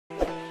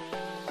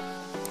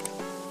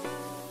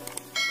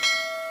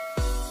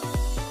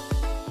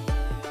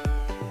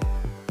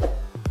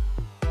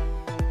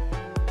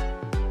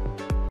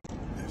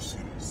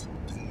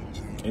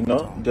You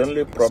know, the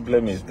only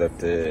problem is that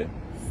the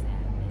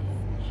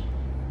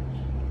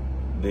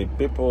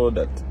people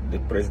that the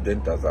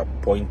president has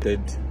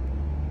appointed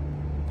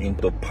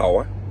into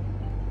power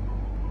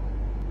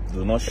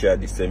do not share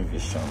the same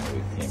vision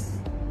with him.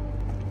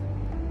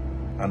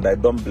 And I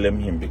don't blame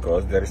him,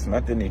 because there is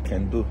nothing he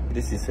can do.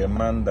 This is a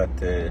man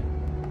that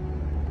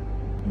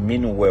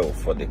means well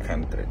for the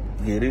country.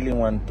 He really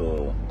wants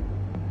to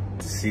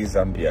see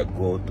Zambia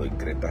go to a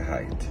greater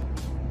height.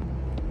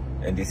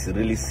 And he's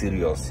really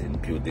serious in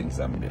building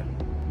Zambia.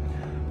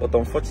 But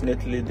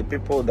unfortunately, the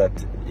people that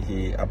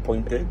he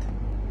appointed,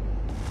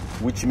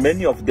 which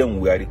many of them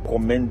were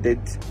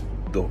recommended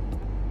to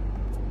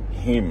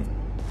him,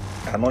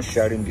 are not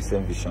sharing the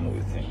same vision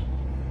with him.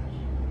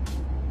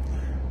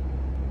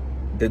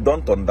 They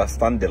don't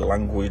understand the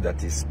language that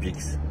he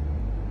speaks.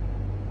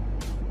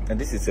 And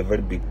this is a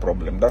very big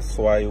problem. That's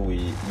why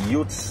we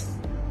youths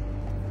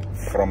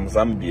from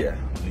Zambia,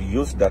 the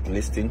youths that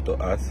listen to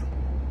us,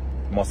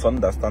 must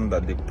understand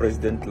that the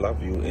president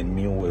loves you and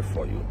means well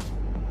for you.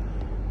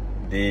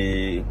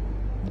 The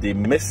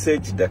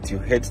message that you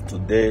heard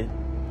today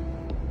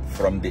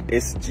from the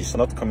SG is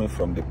not coming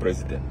from the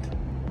president.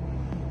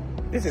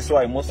 This is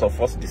why most of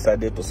us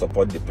decided to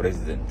support the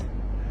president.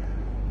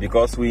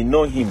 Because we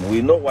know him,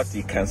 we know what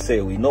he can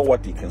say, we know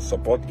what he can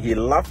support. He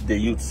loves the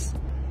youths.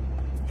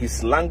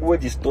 His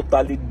language is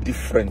totally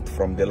different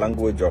from the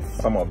language of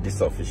some of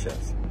these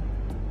officials.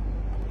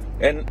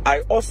 And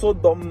I also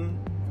don't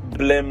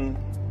blame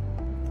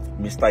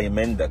Mr.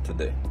 Imenda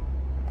today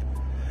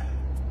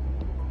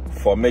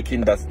for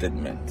making that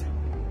statement.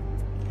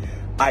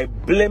 I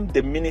blame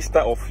the Minister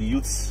of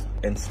Youth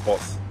and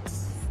Sports,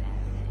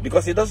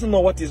 because he doesn't know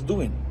what he's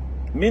doing.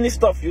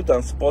 Minister of Youth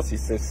and Sports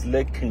is a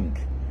slay king.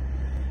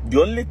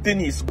 The only thing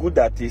he's good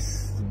at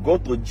is go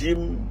to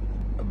gym,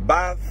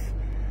 bath,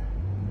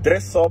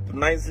 dress up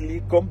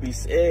nicely, comb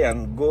his hair,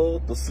 and go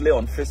to slay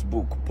on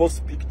Facebook,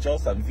 post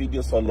pictures and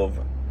videos all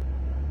over.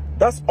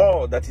 That's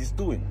all that he's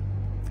doing.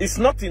 He's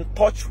not in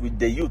touch with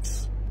the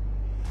youths.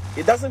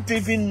 He doesn't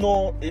even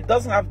know, he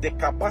doesn't have the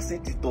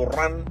capacity to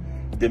run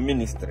the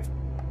ministry.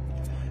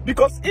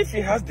 Because if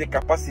he has the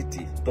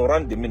capacity to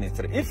run the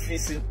ministry, if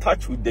he's in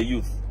touch with the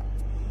youth,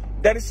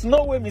 there is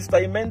no way Mr.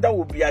 Imenda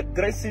will be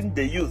addressing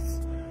the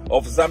youth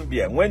of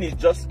Zambia when he's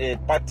just a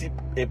party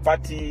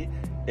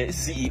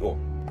CEO.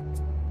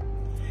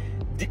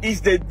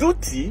 It's the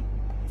duty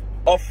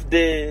of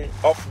the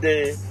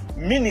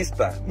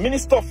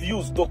Minister of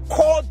Youth to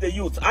call the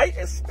youth. I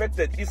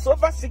expected, it's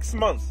over 6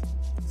 months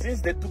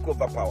since they took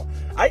over power.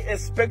 I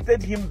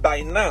expected him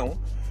by now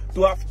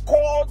to have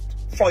called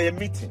for a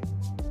meeting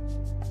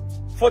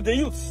for the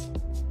youth.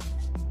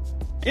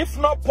 If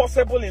not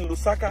possible in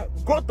Lusaka,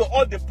 go to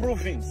all the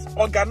provinces,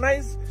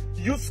 organize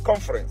youth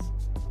conference,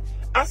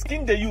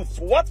 asking the youth,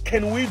 what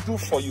can we do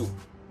for you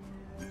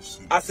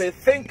as a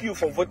thank you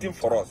for voting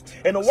for us?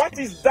 And what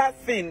is that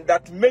thing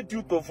that made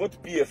you to vote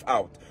PF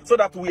out, so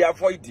that we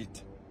avoid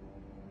it?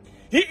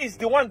 He is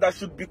the one that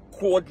should be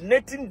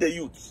coordinating the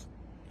youth,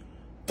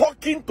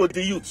 talking to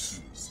the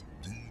youth.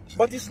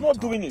 But he's not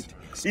doing it.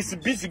 He's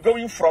busy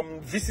going from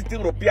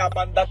visiting Rupia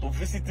Banda to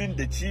visiting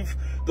the chief,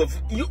 to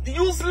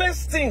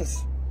useless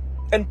things,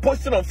 and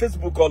posting on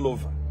Facebook all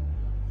over.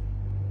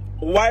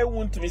 Why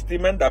won't Mr.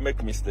 Imenda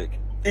make mistake?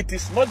 It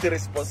is not the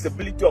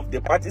responsibility of the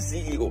party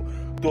CEO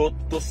to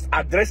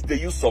address the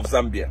youth of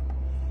Zambia.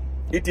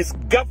 It is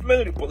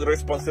government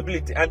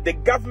responsibility, and the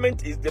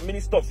government is the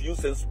Minister of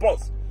Youth and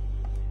Sports.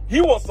 He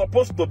was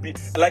supposed to be,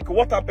 like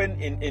what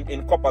happened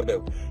in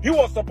Copperbelt, he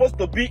was supposed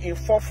to be in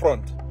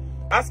forefront,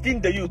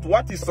 asking the youth,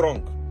 what is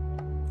wrong?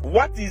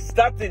 What is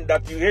that thing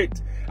that you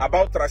hate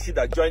about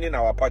Rashida joining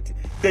our party?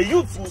 The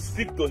youth will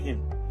speak to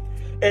him.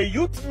 A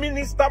youth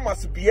minister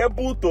must be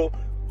able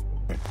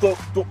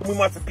we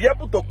must be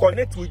able to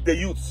connect with the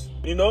youth.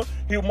 You know,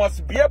 he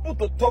must be able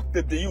to talk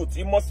to the youth.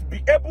 He must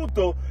be able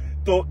to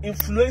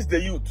influence the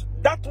youth.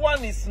 That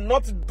one is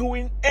not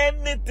doing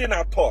anything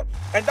at all,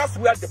 and that's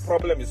where the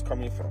problem is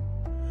coming from.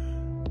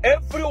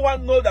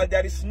 Everyone knows that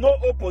there is no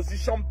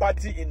opposition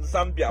party in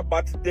Zambia,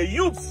 but the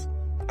youths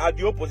are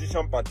the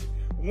opposition party.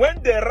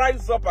 When they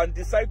rise up and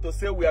decide to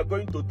say we are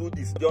going to do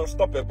this, they're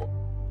unstoppable.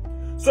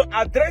 So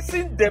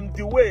addressing them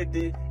the way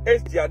the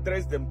SG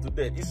addressed them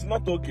today is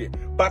not okay.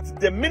 But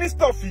the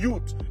Minister of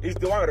Youth is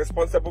the one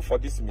responsible for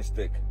this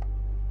mistake,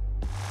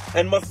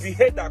 and must be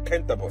held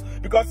accountable,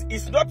 because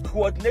he's not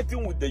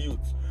coordinating with the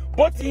youth.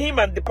 Both him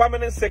and the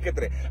permanent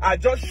secretary are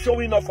just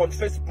showing off on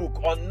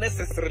Facebook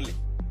unnecessarily,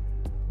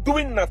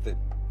 doing nothing.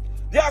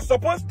 They are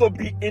supposed to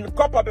be in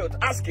Copperbelt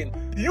asking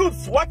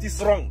youths, what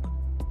is wrong?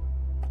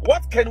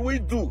 What can we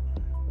do?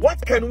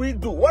 What can we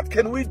do? What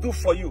can we do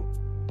for you?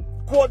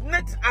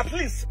 Coordinate, at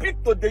least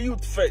speak to the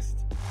youth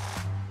first.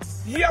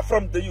 Hear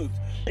from the youth.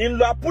 In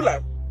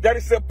Luapula, there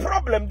is a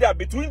problem there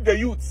between the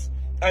youths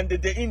and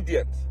the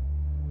Indians.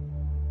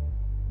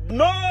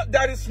 No,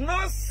 there is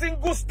no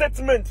single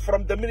statement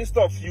from the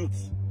Minister of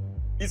Youth.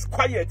 It's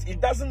quiet. He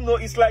doesn't know.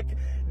 It's like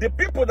the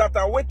people that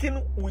are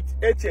working with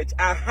HH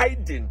are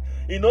hiding.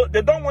 You know,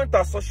 they don't want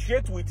to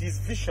associate with his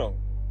vision.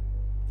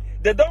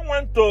 They don't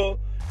want to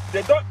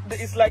They don't.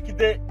 It's like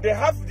they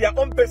have their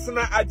own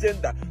personal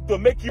agenda to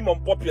make him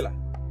unpopular,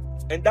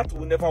 and that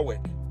will never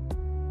work.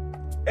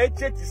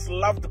 HH is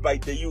loved by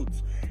the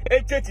youth.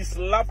 HH is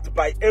loved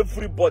by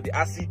everybody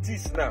as it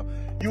is now.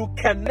 You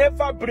can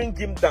never bring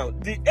him down.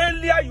 The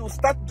earlier you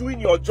start doing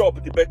your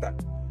job, the better.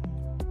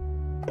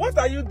 What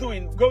are you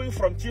doing going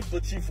from chief to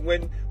chief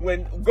when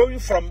going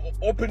from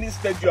opening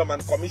stadium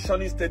and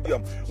commissioning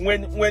stadium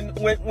when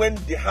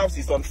the house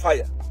is on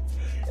fire?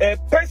 A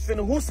person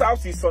whose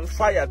house is on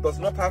fire does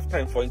not have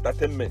time for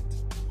entertainment.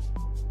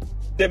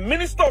 The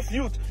Minister of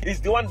Youth is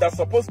the one that's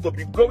supposed to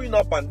be going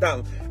up and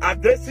down,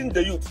 addressing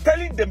the youth,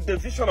 telling them the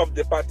vision of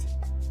the party.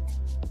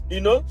 You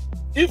know,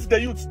 if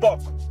the youth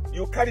talk,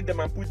 you carry them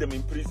and put them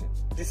in prison.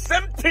 The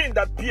same thing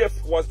that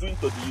PF was doing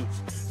to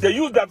the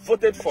youth that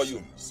voted for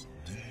you.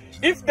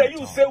 If the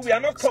youth say we are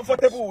not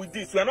comfortable with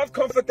this, we are not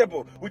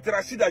comfortable with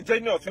Rashida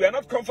joining us, we are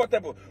not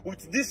comfortable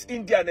with this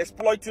Indian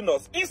exploiting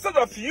us, instead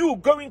of you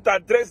going to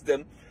address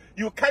them,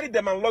 you carry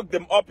them and lock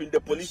them up in the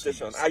police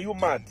station. Are you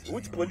mad?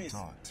 Which police?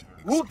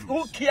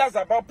 Who cares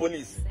about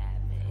police?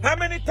 How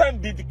many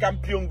times did the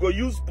Kampiongo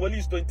use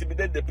police to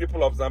intimidate the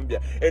people of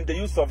Zambia and the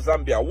youth of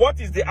Zambia? What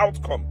is the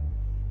outcome?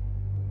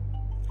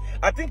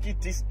 I think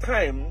it is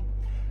time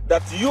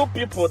that you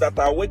people that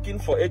are working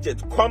for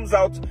HH comes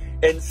out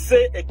and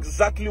say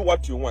exactly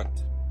what you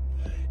want.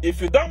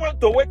 If you don't want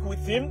to work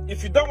with him,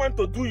 if you don't want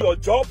to do your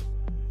job,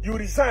 you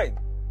resign.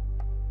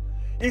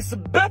 It's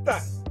better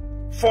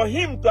for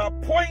him to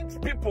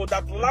appoint people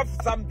that love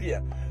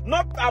Zambia,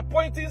 not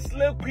appointing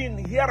slave queen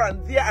here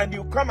and there and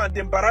you come and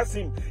embarrass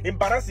him,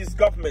 embarrass his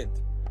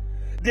government.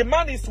 The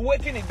man is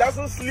working, he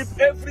doesn't sleep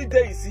every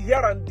day, he's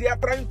here and there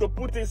trying to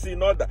put things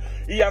in order.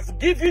 He has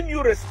given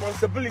you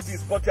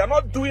responsibilities, but you're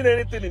not doing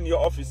anything in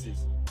your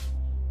offices.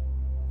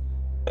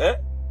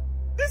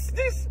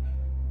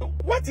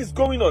 What is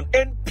going on?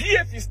 And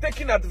PF is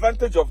taking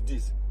advantage of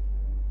this.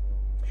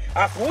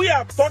 As we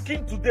are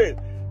talking today,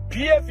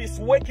 PF is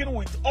working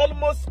with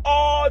almost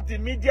all the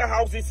media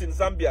houses in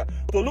Zambia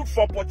to look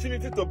for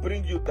opportunity to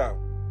bring you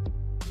down.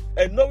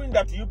 And knowing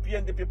that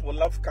UPND people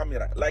love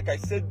camera, like I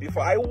said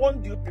before, I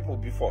warned you people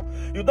before.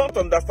 You don't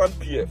understand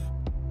PF.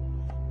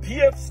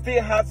 PF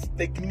still has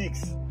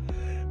techniques.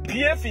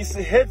 PF is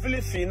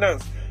heavily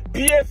financed.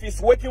 PF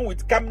is working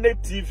with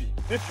Camnet TV,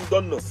 if you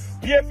don't know.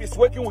 PF is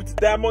working with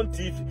Diamond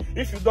TV,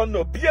 if you don't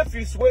know. PF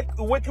is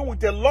working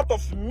with a lot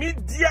of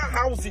media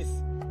houses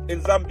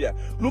in Zambia,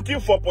 looking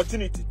for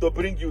opportunity to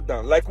bring you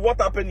down, like what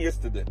happened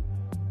yesterday.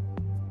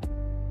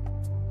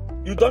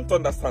 You don't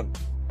understand.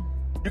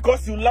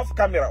 Because you love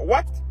camera.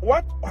 What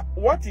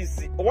is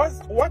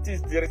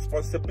the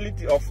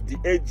responsibility of the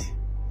AG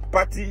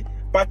party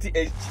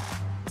AG?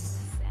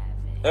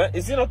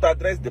 Is it not to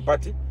address the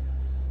party?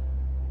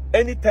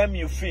 Anytime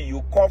you feel,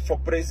 you call for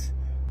press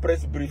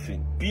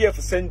briefing. PF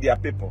send their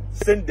people,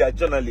 send their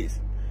journalists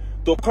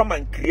to come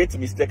and create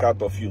mistake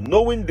out of you,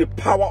 knowing the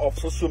power of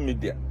social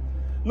media.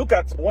 Look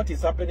at what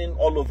is happening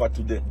all over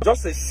today.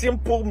 Just a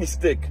simple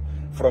mistake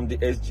from the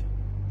SG.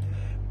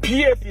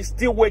 PF is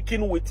still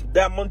working with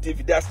Diamond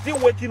TV. They are still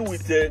working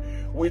with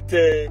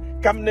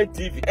Camnet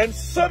TV and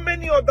so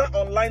many other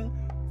online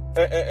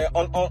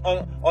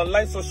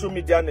online social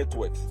media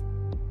networks,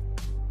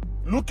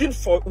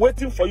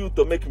 waiting for you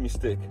to make a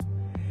mistake,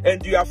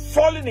 and you are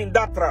falling in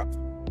that trap.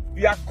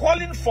 You are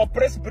calling for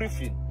press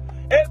briefing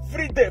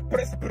every day.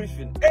 Press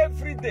briefing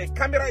every day.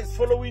 Camera is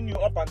following you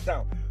up and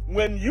down.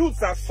 When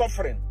youths are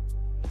suffering,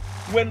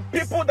 when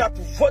people that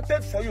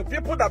voted for you,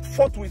 people that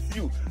fought with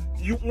you,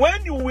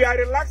 when you were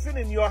relaxing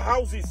in your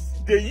houses,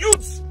 the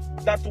youths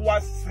that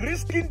was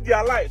risking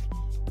their life,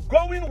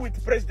 going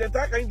with President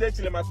Hakainde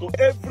Hichilema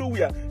to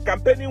everywhere,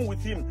 campaigning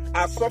with him,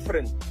 are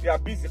suffering. You are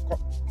busy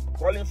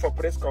calling for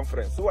press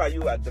conference. Who are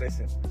you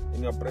addressing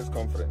in your press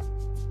conference?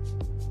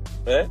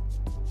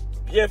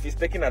 PF is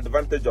taking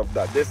advantage of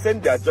that. They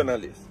send their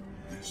journalists.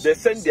 They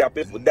send their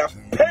people. They have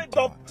paid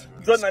up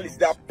journalists.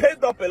 They have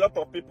paid up a lot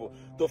of people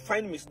to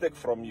find mistake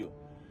from you.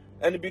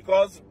 And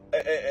because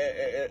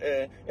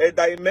a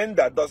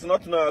Diamenda does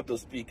not know how to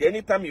speak,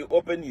 anytime you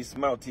open his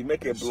mouth, he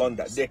make a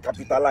blunder. They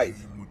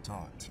capitalize.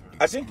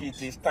 I think it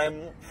is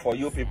time for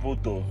you people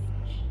to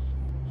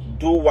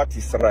do what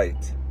is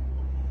right.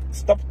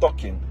 Stop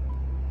talking.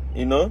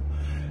 You know,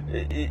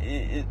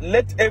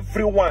 let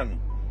everyone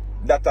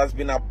that has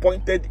been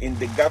appointed in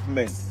the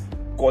government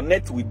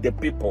connect with the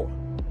people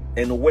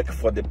and work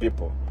for the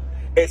people.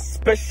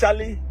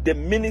 Especially the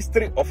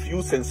Ministry of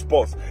Youth and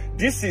Sports.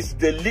 This is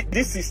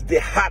the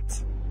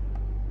heart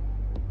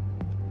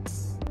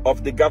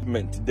of the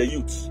government, the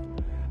youths.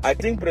 I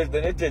think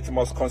President HH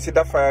must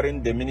consider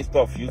firing the Minister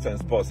of Youth and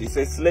Sports. He's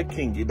a slay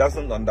king. He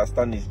doesn't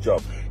understand his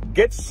job.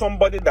 Get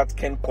somebody that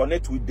can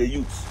connect with the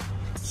youths.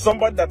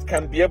 Somebody that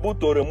can be able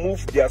to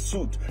remove their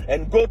suit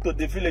and go to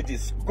the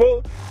villages,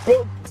 go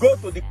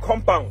to the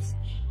compounds,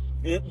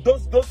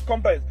 those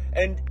compounds,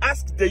 and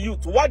ask the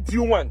youth, what do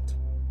you want?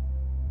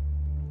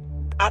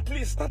 At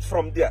least start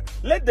from there.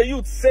 Let the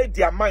youth say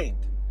their mind,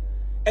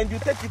 and you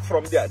take it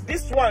from there.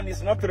 This one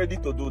is not ready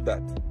to do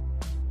that.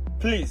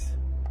 Please.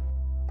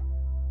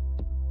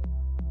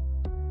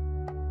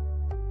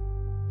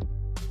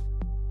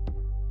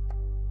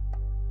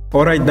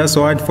 Alright, that's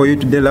all for you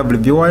today, lovely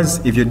viewers.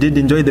 If you did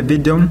enjoy the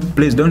video,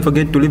 please don't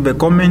forget to leave a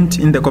comment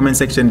in the comment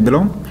section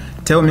below.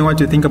 Tell me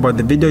what you think about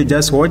the video you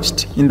just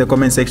watched in the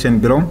comment section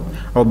below.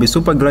 I'll be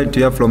super glad to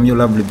hear from you,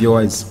 lovely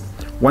viewers.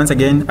 Once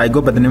again, I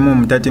go by the name of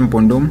Mutati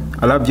Mpundu.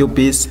 I love you,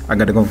 peace, I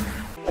gotta go.